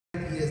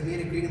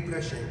made a great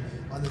impression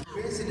on the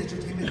various and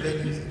entertainment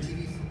venues and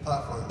TV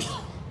platforms.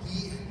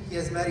 He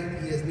has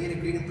made a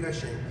great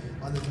impression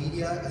on the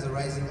media as a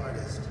rising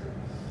artist.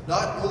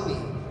 Not only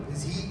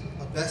is he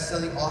a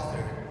best-selling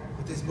author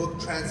with his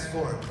book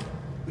Transformed,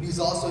 but he's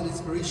also an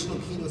inspirational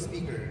keynote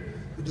speaker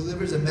who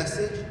delivers a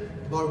message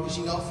about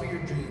reaching out for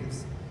your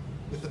dreams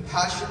with a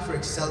passion for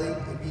excelling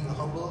and being a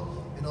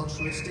humble and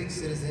altruistic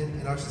citizen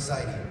in our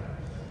society.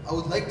 I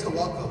would like to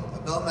welcome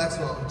Abel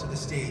Maxwell to the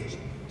stage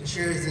to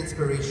share his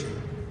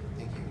inspiration.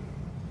 Thank you.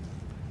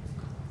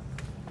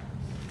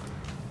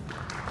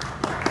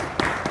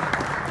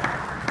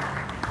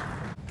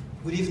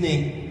 Good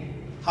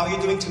evening. How are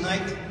you doing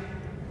tonight?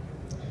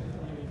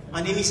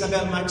 My name is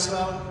Abel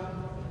Maxwell.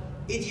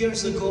 8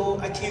 years ago,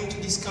 I came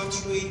to this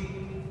country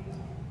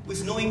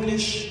with no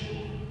English,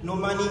 no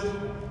money,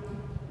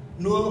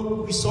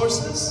 no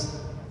resources,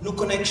 no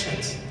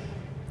connections.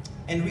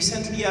 And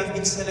recently I've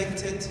been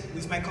selected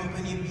with my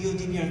company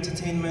BODB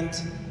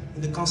Entertainment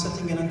in the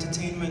consulting and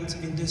entertainment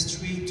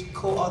industry to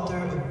co-author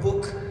a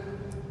book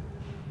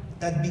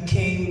that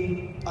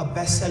became a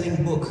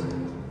best-selling book.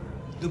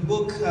 The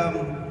book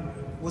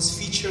was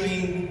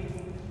featuring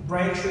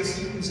Brian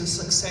Tracy, who's a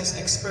success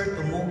expert,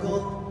 a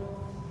mogul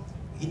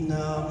in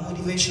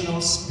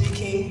motivational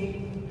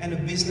speaking and a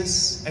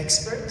business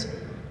expert.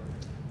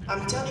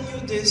 I'm telling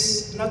you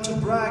this not to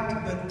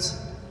brag, but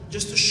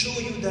just to show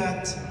you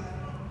that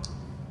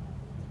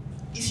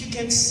if you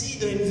can see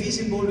the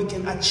invisible, you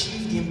can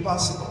achieve the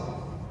impossible.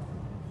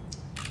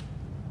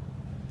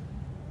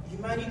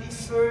 Humanity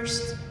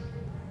First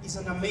is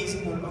an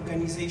amazing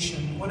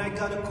organization. When I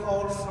got a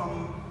call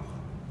from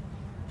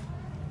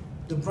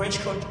the branch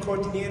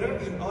coordinator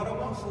in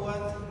Ottawa for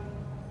what,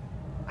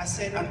 I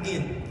said, I'm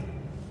in.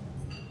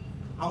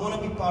 I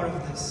want to be part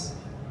of this.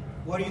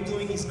 What you're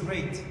doing is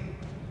great.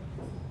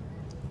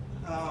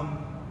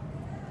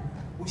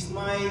 With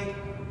my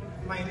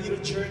little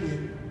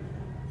journey,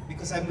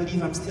 because I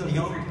believe I'm still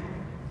young,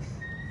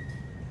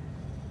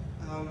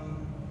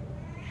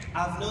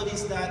 I've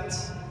noticed that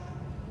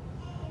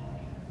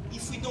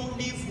if we don't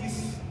live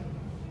with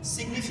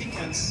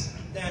significance,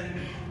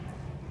 then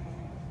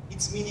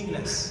it's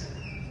meaningless.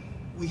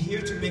 We're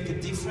here to make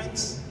a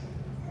difference,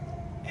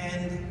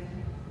 and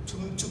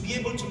to be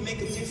able to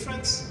make a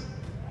difference,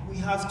 we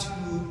have to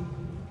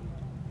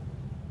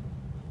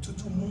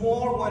do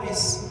more what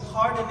is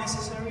hard and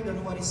necessary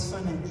than what is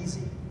fun and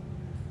easy.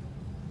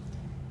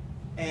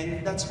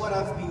 And that's what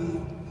I've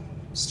been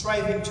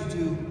striving to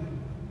do.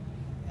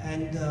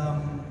 And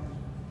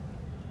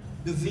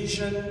the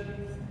vision,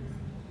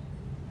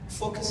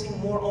 focusing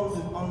more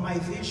on my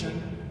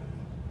vision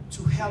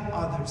to help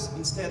others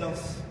instead of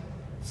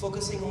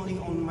focusing only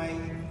on my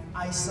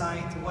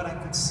eyesight, what I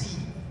could see.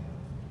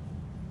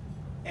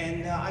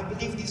 And I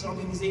believe this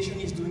organization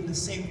is doing the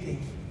same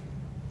thing.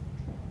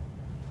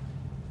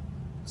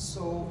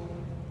 So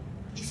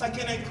if I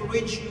can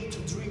encourage you to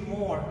dream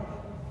more,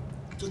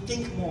 to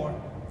think more,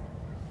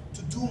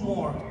 to do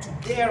more,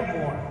 to dare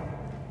more,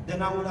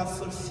 then I would have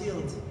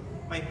fulfilled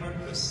my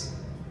purpose.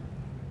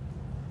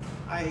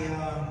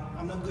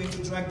 I'm not going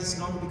to drag this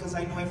long because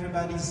I know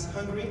everybody's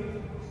hungry.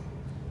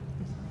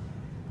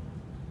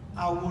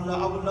 I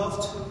would love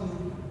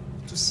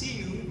to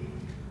see you.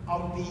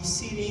 I'll be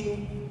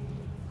sitting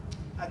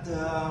at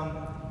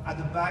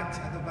the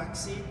back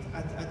seat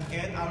at the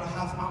end.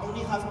 I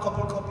only have a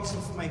couple copies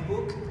of my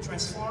book,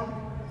 Transform.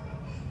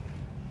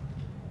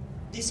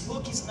 This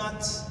book is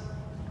not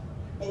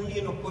only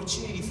an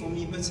opportunity for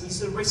me, but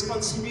it's a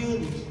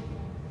responsibility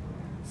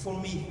for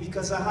me,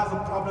 because I have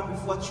a problem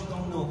with what you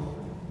don't know.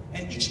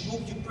 And each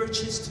book you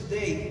purchase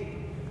today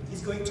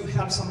is going to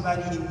help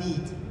somebody in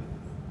need.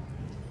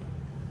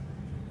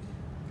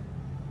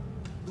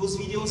 Those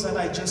videos that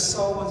I just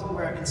saw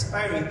were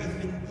inspiring,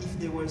 even if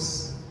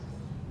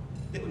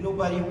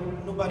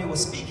nobody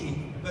was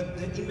speaking, but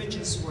the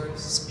images were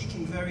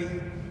speaking very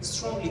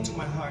strongly to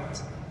my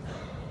heart.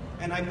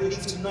 And I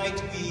believe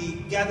tonight we're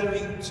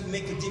gathering to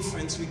make a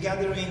difference. We're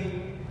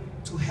gathering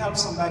to help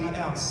somebody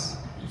else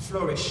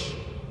flourish.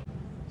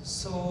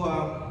 So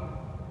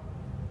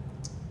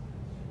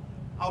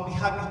I'll be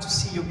happy to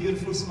see your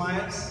beautiful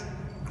smiles,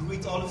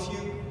 greet all of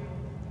you.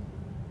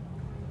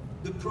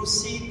 The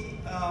proceed,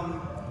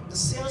 the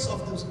sales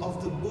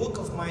of the book,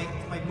 of my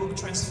book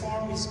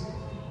Transform, is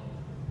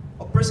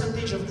a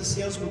percentage of the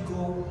sales will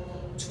go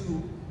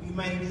to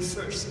Humanity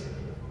First.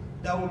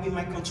 That will be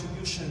my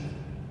contribution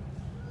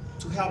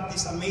to help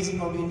this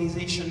amazing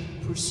organization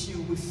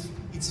pursue with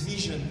its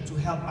vision to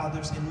help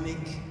others and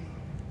make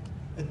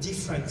a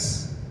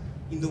difference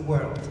in the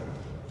world.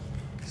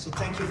 So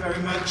thank you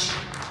very much.